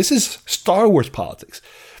politics. This is Star Wars politics.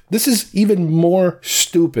 This is even more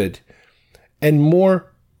stupid and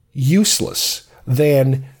more useless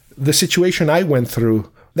than the situation I went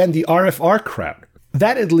through, than the RFR crowd.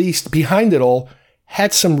 That, at least behind it all,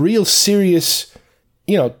 had some real serious,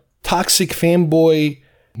 toxic fanboy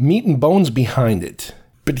meat and bones behind it.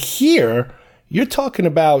 But here, you're talking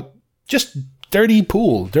about just dirty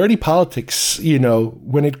pool, dirty politics,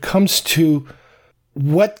 when it comes to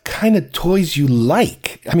what kind of toys you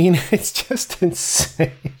like. I mean, it's just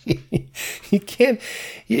insane. You can't,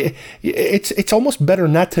 it's almost better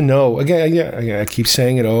not to know. Again, I keep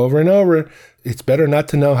saying it over and over. It's better not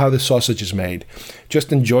to know how the sausage is made.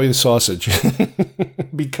 Just enjoy the sausage.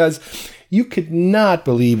 Because you could not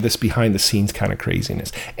believe this behind the scenes kind of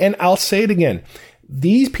craziness. And I'll say it again.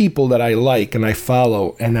 These people that I like and I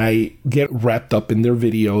follow and I get wrapped up in their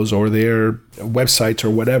videos or their websites or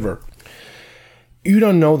whatever, you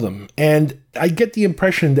don't know them. And I get the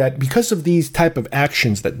impression that because of these type of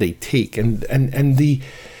actions that they take and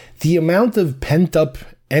the amount of pent up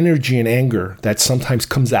energy and anger that sometimes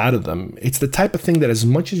comes out of them, it's the type of thing that as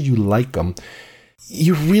much as you like them,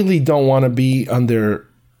 you really don't want to be on their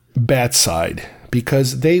bad side,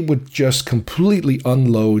 because they would just completely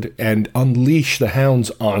unload and unleash the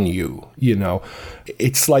hounds on you.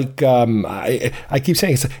 It's like, I keep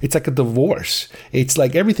saying it's like a divorce. It's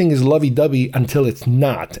like everything is lovey-dovey until it's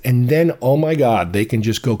not. And then, oh my God, they can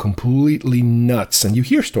just go completely nuts. And you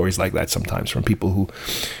hear stories like that sometimes from people who,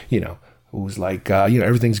 who's like,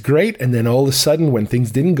 everything's great. And then all of a sudden, when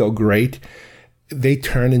things didn't go great, they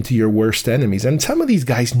turn into your worst enemies. And some of these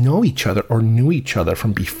guys know each other or knew each other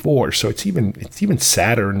from before. So it's even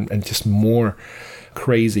sadder and just more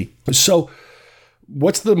crazy. So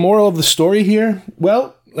what's the moral of the story here?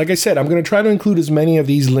 Well, like I said, I'm going to try to include as many of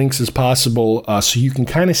these links as possible so you can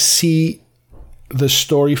kind of see the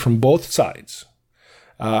story from both sides.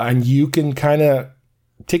 And you can kind of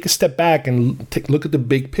take a step back and look at the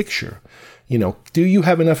big picture. Do you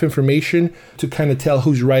have enough information to kind of tell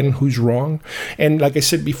who's right and who's wrong? And like I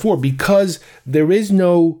said before, because there is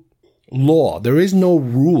no law, there is no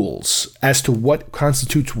rules as to what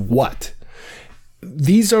constitutes what.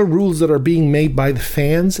 These are rules that are being made by the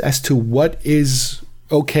fans as to what is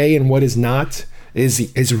okay and what is not.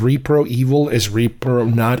 Is Repro evil? Is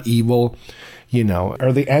Repro not evil?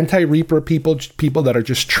 Are the anti-Repro people that are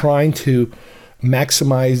just trying to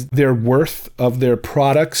maximize their worth of their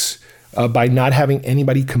products by not having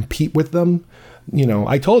anybody compete with them?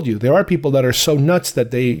 I told you, there are people that are so nuts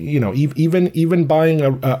that they, even buying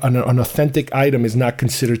an authentic item is not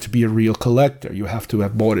considered to be a real collector. You have to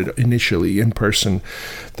have bought it initially in person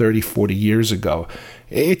 30, 40 years ago.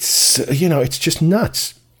 It's, it's just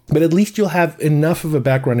nuts. But at least you'll have enough of a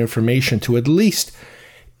background information to at least,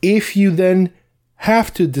 if you then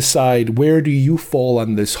have to decide where do you fall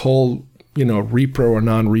on this whole, repro or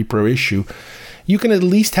non-repro issue, you can at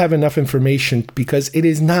least have enough information, because it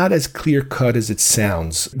is not as clear-cut as it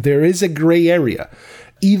sounds. There is a gray area.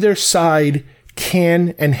 Either side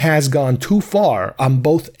can and has gone too far on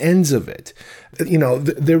both ends of it.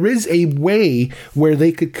 There is a way where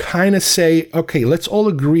they could kind of say, okay, let's all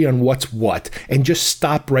agree on what's what and just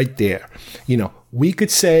stop right there. We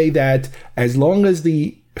could say that as long as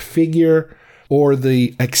the figure or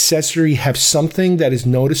the accessory have something that is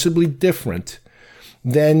noticeably different,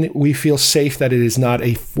 then we feel safe that it is not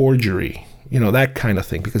a forgery. That kind of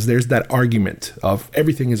thing, because there's that argument of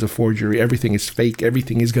everything is a forgery, everything is fake,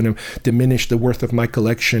 everything is going to diminish the worth of my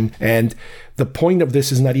collection. And the point of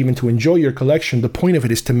this is not even to enjoy your collection. The point of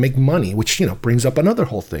it is to make money, which, brings up another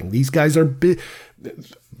whole thing. These guys are,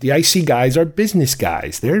 the IC guys are business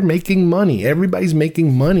guys. They're making money. Everybody's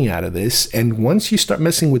making money out of this. And once you start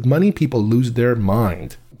messing with money, people lose their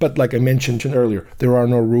mind. But like I mentioned earlier, there are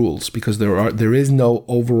no rules because there is no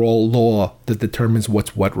overall law that determines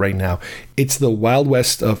what's what right now. It's the Wild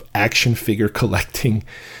West of action figure collecting,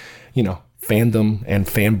 fandom and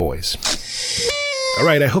fanboys. All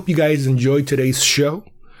right, I hope you guys enjoyed today's show.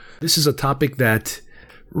 This is a topic that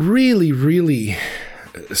really, really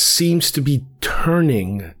seems to be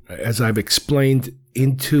turning, as I've explained,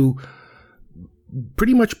 into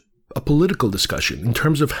pretty much a political discussion in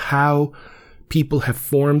terms of how people have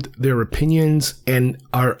formed their opinions and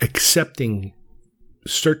are accepting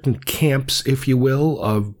certain camps, if you will,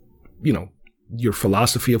 of, your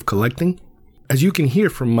philosophy of collecting. As you can hear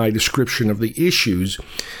from my description of the issues,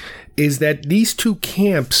 is that these two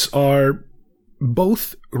camps are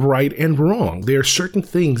both right and wrong. There are certain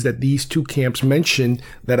things that these two camps mention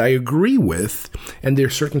that I agree with, and there are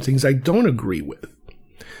certain things I don't agree with.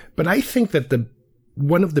 But I think that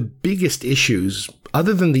one of the biggest issues,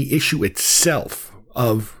 other than the issue itself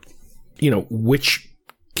of, which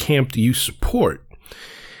camp do you support,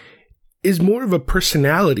 is more of a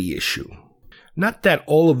personality issue. Not that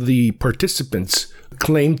all of the participants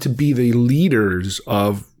claim to be the leaders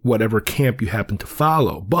of whatever camp you happen to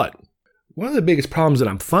follow, but one of the biggest problems that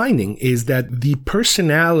I'm finding is that the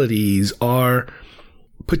personalities are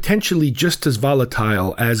potentially just as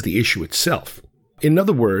volatile as the issue itself. In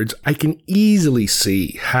other words, I can easily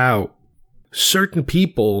see how certain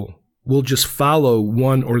people will just follow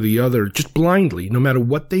one or the other just blindly. No matter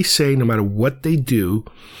what they say, no matter what they do,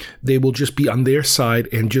 they will just be on their side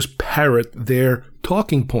and just parrot their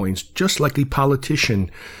talking points, just like a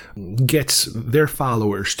politician gets their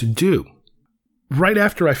followers to do. Right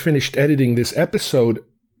after I finished editing this episode,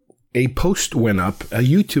 a post went up, a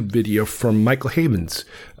YouTube video from Michael Havens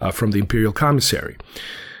from the Imperial Commissary.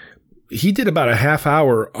 He did about a half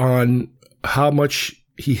hour on how much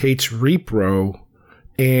he hates Repro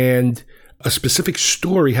and a specific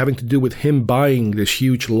story having to do with him buying this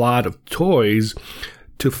huge lot of toys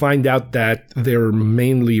to find out that they're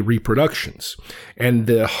mainly reproductions, and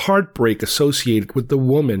the heartbreak associated with the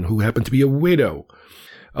woman who happened to be a widow,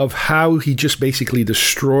 of how he just basically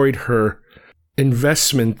destroyed her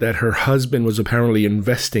investment that her husband was apparently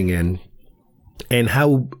investing in, and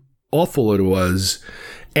how awful it was.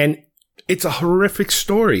 And it's a horrific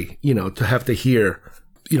story, to have to hear,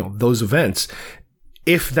 those events,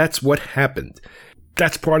 if that's what happened.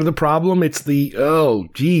 That's part of the problem. It's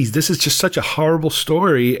this is just such a horrible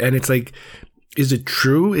story. And it's like, is it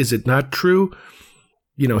true? Is it not true?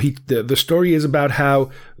 The story is about how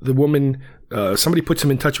the woman, somebody puts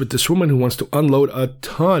him in touch with this woman who wants to unload a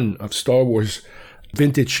ton of Star Wars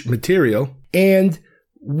vintage material. And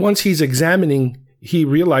once he's examining, he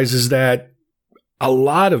realizes that a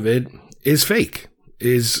lot of it is fake,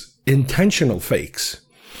 is intentional fakes,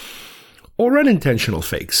 or unintentional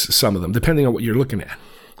fakes, some of them, depending on what you're looking at.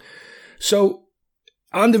 So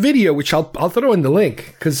on the video, which I'll throw in the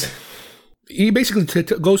link, because he basically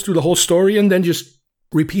goes through the whole story and then just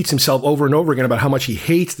repeats himself over and over again about how much he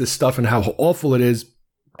hates this stuff and how awful it is,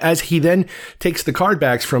 as he then takes the card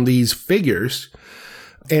backs from these figures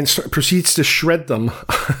and proceeds to shred them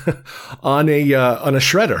on a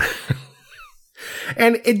shredder.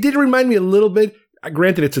 And it did remind me a little bit.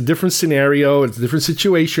 Granted, it's a different scenario, it's a different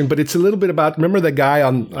situation, but it's a little bit about, remember the guy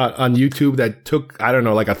on YouTube that took,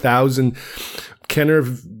 1,000 Kenner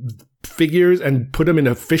figures and put them in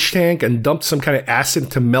a fish tank and dumped some kind of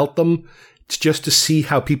acid to melt them just to see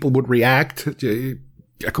how people would react?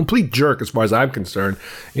 A complete jerk as far as I'm concerned,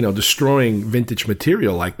 destroying vintage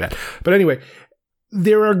material like that. But anyway,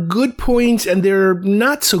 there are good points and there are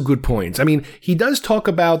not so good points. I mean, he does talk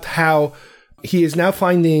about how he is now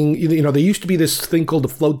finding, there used to be this thing called the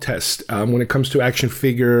float test when it comes to action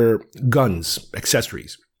figure guns,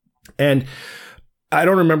 accessories. And I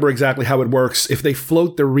don't remember exactly how it works. If they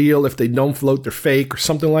float, they're real. If they don't float, they're fake or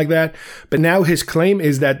something like that. But now his claim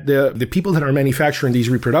is that the people that are manufacturing these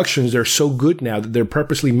reproductions, they're so good now that they're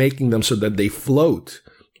purposely making them so that they float,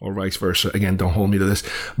 or vice versa. Again, don't hold me to this.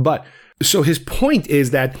 But so his point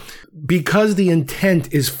is that because the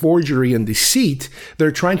intent is forgery and deceit,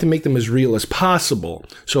 they're trying to make them as real as possible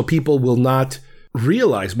so people will not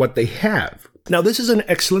realize what they have. Now, this is an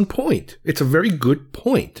excellent point. It's a very good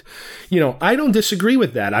point. I don't disagree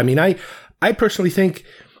with that. I mean, I personally think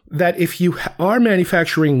that if you are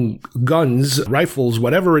manufacturing guns, rifles,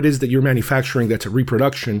 whatever it is that you're manufacturing that's a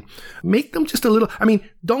reproduction, make them just a little,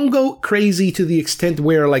 don't go crazy to the extent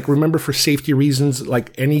where, like, remember, for safety reasons,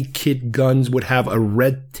 like any kid guns would have a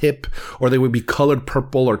red tip or they would be colored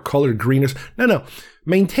purple or colored green. No.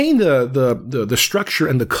 Maintain the structure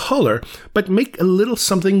and the color, but make a little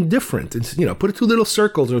something different. And, put 2 little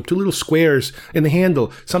circles or 2 little squares in the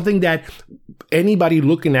handle, something that anybody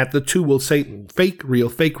looking at the two will say, fake, real,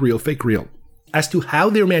 fake, real, fake, real. As to how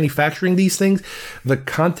they're manufacturing these things, the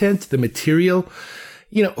content, the material,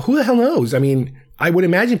 who the hell knows? I mean, I would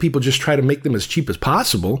imagine people just try to make them as cheap as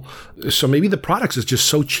possible. So maybe the products is just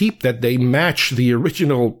so cheap that they match the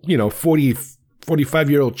original,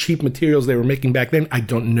 45-year-old cheap materials they were making back then. I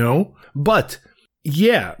don't know. But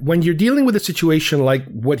yeah, when you're dealing with a situation like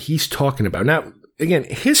what he's talking about. Now, again,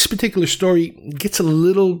 his particular story gets a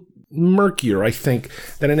little murkier, I think,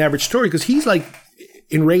 than an average story, because he's like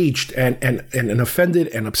enraged and offended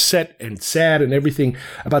and upset and sad and everything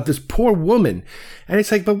about this poor woman. And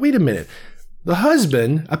it's like, but wait a minute. The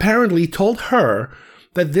husband apparently told her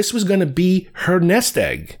that this was going to be her nest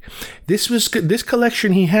egg. This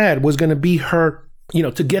collection he had was going to be her,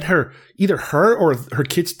 to get her, either her or her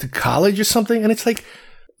kids to college or something. And it's like,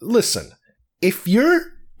 listen, if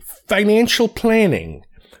your financial planning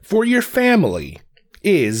for your family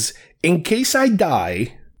is, in case I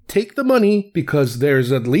die, take the money because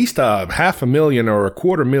there's at least $500,000 or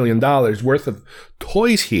 $250,000 worth of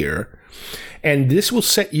toys here, and this will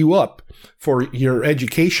set you up for your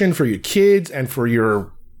education, for your kids, and for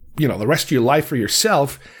your, the rest of your life for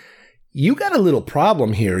yourself, you got a little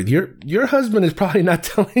problem here. Your husband is probably not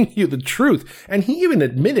telling you the truth. And he even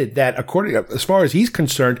admitted that, as far as he's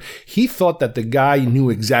concerned, he thought that the guy knew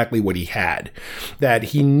exactly what he had, that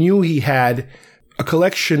he knew he had a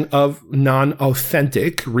collection of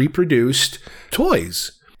non-authentic, reproduced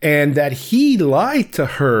toys, and that he lied to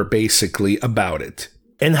her basically about it.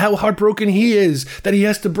 And how heartbroken he is that he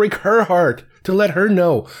has to break her heart to let her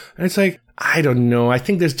know. And it's like, I don't know. I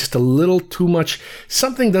think there's just a little too much.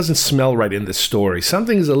 Something doesn't smell right in this story.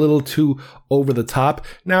 Something is a little too over the top.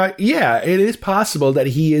 Now, yeah, it is possible that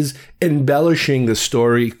he is embellishing the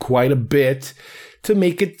story quite a bit to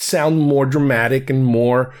make it sound more dramatic and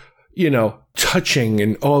more, touching.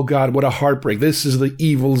 And, oh God, what a heartbreak. This is the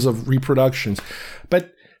evils of reproductions.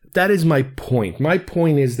 But that is my point. My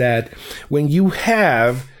point is that when you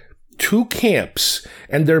have two camps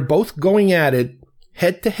and they're both going at it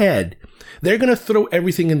head to head, they're going to throw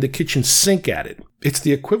everything in the kitchen sink at it. It's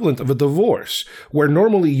the equivalent of a divorce, where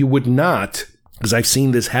normally you would not, because I've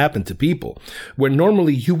seen this happen to people, where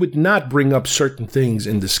normally you would not bring up certain things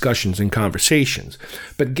in discussions and conversations.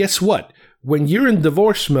 But guess what? When you're in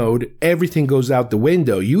divorce mode, everything goes out the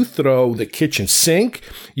window. You throw the kitchen sink,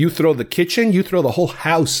 you throw the kitchen, you throw the whole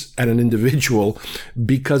house at an individual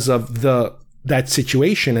because of that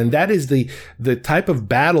situation. And that is the type of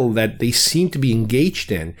battle that they seem to be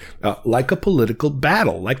engaged in, like a political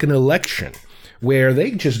battle, like an election, where they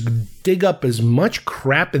just dig up as much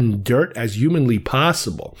crap and dirt as humanly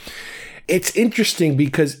possible. It's interesting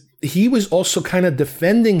because he was also kind of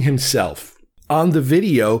defending himself on the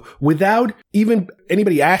video without even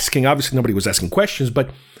anybody asking. Obviously, nobody was asking questions, but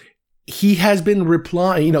he has been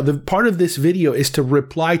replying. The part of this video is to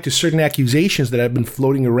reply to certain accusations that have been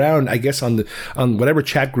floating around, I guess, on whatever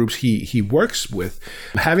chat groups he works with,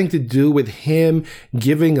 having to do with him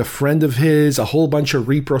giving a friend of his a whole bunch of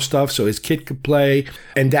repro stuff so his kid could play,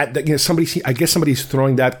 and that somebody's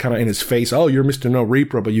throwing that kind of in his face. Oh, you're Mr. No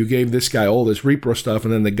Repro, but you gave this guy all this repro stuff,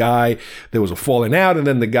 and then there was a falling out, and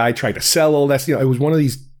then the guy tried to sell all that. It was one of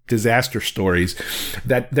these disaster stories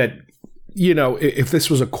that. If this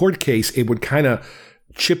was a court case, it would kind of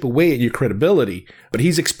chip away at your credibility. But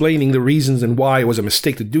he's explaining the reasons and why it was a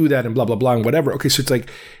mistake to do that and blah, blah, blah, and whatever. Okay, so it's like,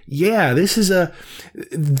 yeah, this is a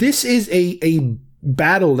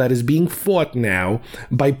battle that is being fought now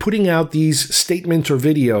by putting out these statements or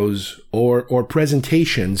videos or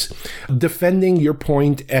presentations defending your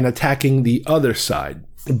point and attacking the other side.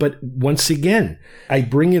 But once again, I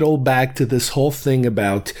bring it all back to this whole thing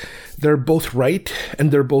about they're both right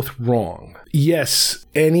and they're both wrong. Yes,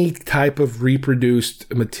 any type of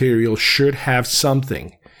reproduced material should have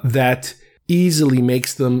something that easily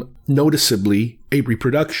makes them noticeably a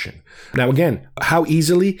reproduction. Now, again, how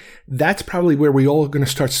easily? That's probably where we all are going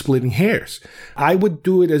to start splitting hairs. I would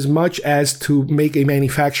do it as much as to make a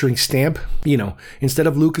manufacturing stamp. Instead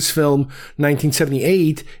of Lucasfilm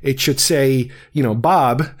 1978, it should say,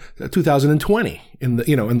 Bob 2020 on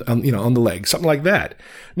the leg, something like that.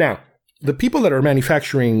 Now, the people that are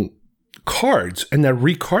manufacturing cards and they're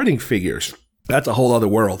recarding figures, that's a whole other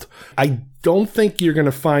world. I don't think you're going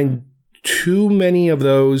to find too many of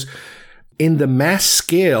those in the mass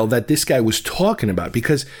scale that this guy was talking about,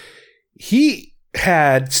 because he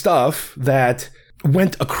had stuff that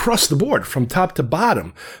went across the board from top to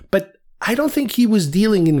bottom. But I don't think he was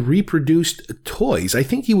dealing in reproduced toys. I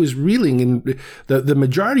think he was reeling in the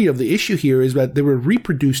majority of the issue here is that there were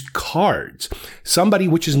reproduced cards. Somebody,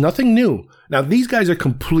 which is nothing new. Now, these guys are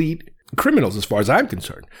complete criminals as far as I'm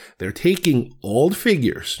concerned. They're taking old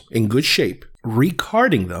figures in good shape,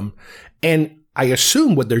 recarding them, and I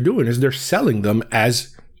assume what they're doing is they're selling them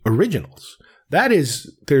as originals.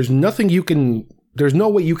 There's no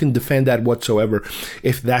way you can defend that whatsoever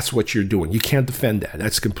if that's what you're doing. You can't defend that.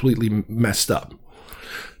 That's completely messed up.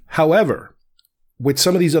 However, with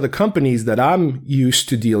some of these other companies that I'm used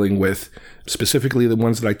to dealing with, specifically the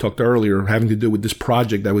ones that I talked earlier, having to do with this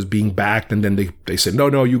project that was being backed, and then they said,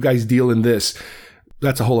 no, you guys deal in this.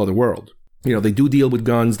 That's a whole other world. You know, they do deal with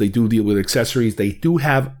guns. They do deal with accessories. They do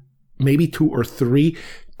have maybe 2 or 3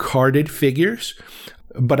 carded figures,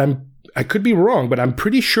 but I could be wrong, but I'm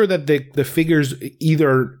pretty sure that the figures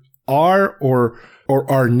either are or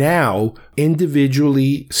are now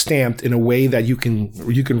individually stamped in a way that you can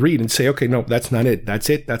read and say, okay, no, that's not it. That's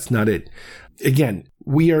it. That's not it. Again,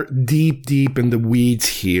 we are deep in the weeds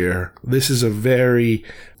here. This is a very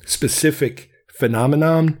specific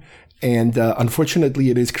phenomenon. And unfortunately,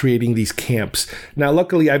 it is creating these camps. Now,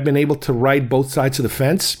 luckily, I've been able to ride both sides of the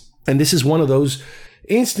fence. And this is one of those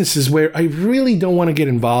instances where I really don't want to get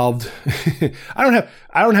involved. I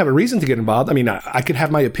don't have a reason to get involved. I mean, I could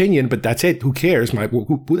have my opinion, but that's it. Who cares?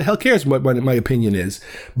 Who the hell cares what my opinion is?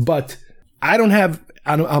 But I don't have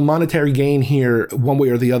a monetary gain here one way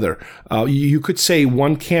or the other. You could say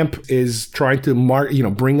one camp is trying to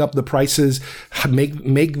bring up the prices,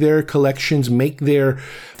 make their collections, make their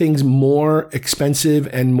things more expensive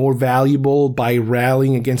and more valuable by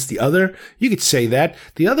rallying against the other. You could say that.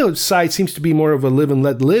 The other side seems to be more of a live and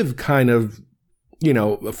let live kind of,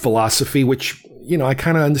 philosophy, which, I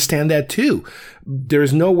kind of understand that too.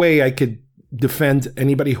 There's no way I could defend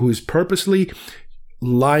anybody who is purposely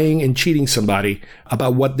lying and cheating somebody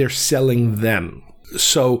about what they're selling them.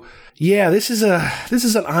 So yeah, this is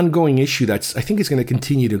an ongoing issue that's, I think, is going to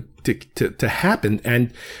continue to happen.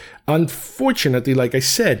 And unfortunately, like I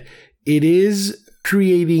said, it is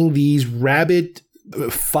creating these rabid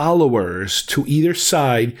followers to either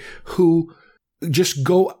side who just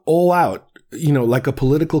go all out, like a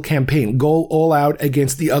political campaign, go all out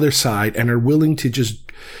against the other side and are willing to just,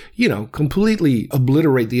 completely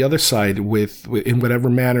obliterate the other side with in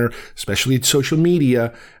whatever manner, especially in social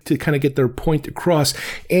media, to kind of get their point across.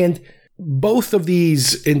 And both of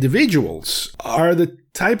these individuals are the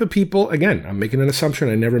type of people, again, I'm making an assumption,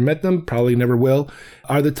 I never met them, probably never will,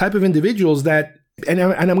 are the type of individuals that, and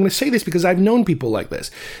I'm going to say this because I've known people like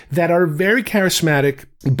this, that are very charismatic,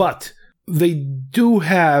 but they do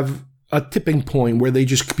have a tipping point where they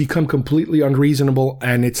just become completely unreasonable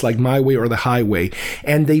and it's like my way or the highway.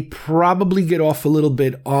 And they probably get off a little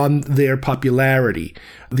bit on their popularity.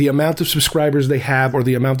 The amount of subscribers they have or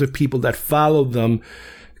the amount of people that follow them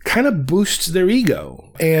kind of boosts their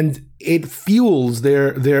ego. And it fuels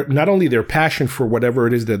their not only their passion for whatever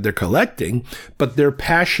it is that they're collecting, but their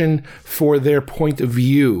passion for their point of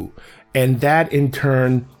view. And that in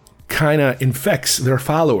turn kind of infects their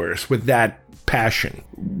followers with that passion,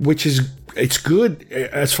 which is, it's good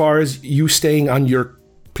as far as you staying on your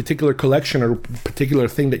particular collection or particular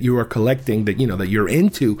thing that you are collecting that, that you're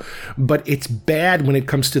into. But it's bad when it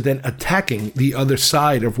comes to then attacking the other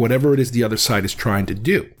side of whatever it is the other side is trying to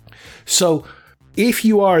do. So if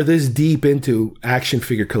you are this deep into action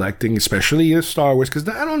figure collecting, especially Star Wars, because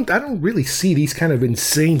I don't really see these kind of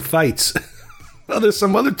insane fights. There's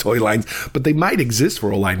some other toy lines, but they might exist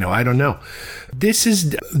for all I know. I don't know. This is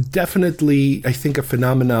definitely, I think, a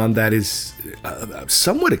phenomenon that is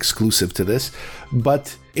somewhat exclusive to this,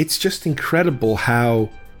 but it's just incredible how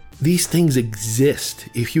these things exist.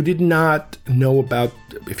 If you did not know about,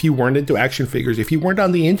 if you weren't into action figures, if you weren't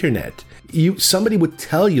on the internet, somebody would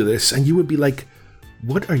tell you this and you would be like,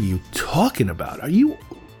 what are you talking about? Are you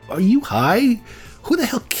high? Who the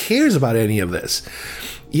hell cares about any of this?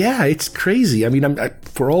 Yeah, it's crazy. I mean,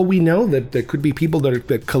 for all we know, that there could be people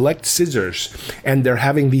that collect scissors and they're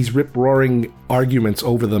having these rip-roaring arguments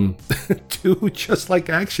over them too, just like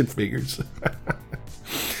action figures.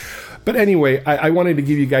 But anyway, I wanted to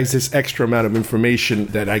give you guys this extra amount of information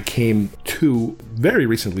that I came to very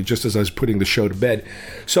recently, just as I was putting the show to bed.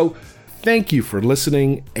 So thank you for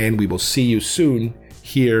listening, and we will see you soon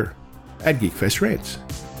here at GeekFest Rants.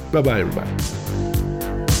 Bye-bye, everybody.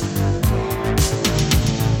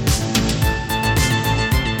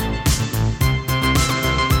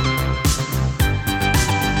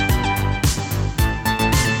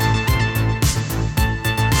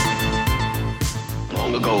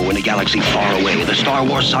 galaxy far away, the Star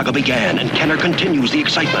Wars saga began, and Kenner continues the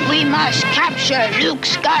excitement. We must capture Luke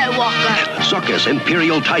Skywalker. Zuckuss,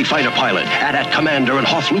 Imperial TIE Fighter pilot, AT-AT Commander, and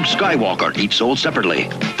Hoth Luke Skywalker, each sold separately.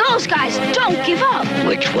 Those guys don't give up.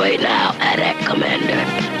 Which way now, AT-AT Commander?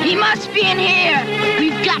 He must be in here.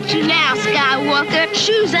 We've got you now, Skywalker.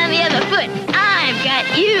 Shoes on the other foot. I've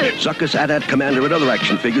got you. Zuckuss, AT-AT Commander, and other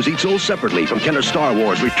action figures each sold separately from Kenner's Star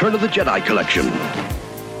Wars Return of the Jedi collection.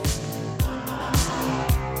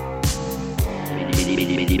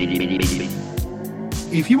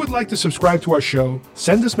 If you would like to subscribe to our show,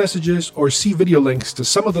 send us messages, or see video links to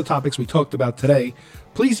some of the topics we talked about today,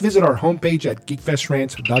 please visit our homepage at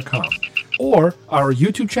geekfestrants.com or our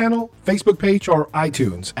YouTube channel, Facebook page, or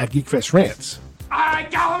iTunes at Geekfest Rants. I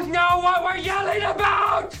don't know what we're yelling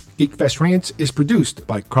about! Geekfest Rants is produced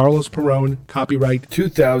by Carlos Perone, copyright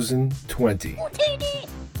 2020.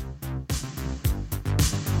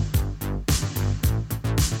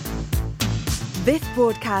 This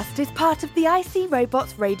broadcast is part of the IC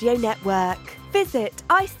Robots Radio Network. Visit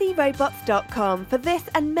icrobots.com for this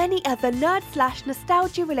and many other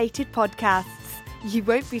nerd/nostalgia related podcasts. You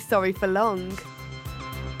won't be sorry for long.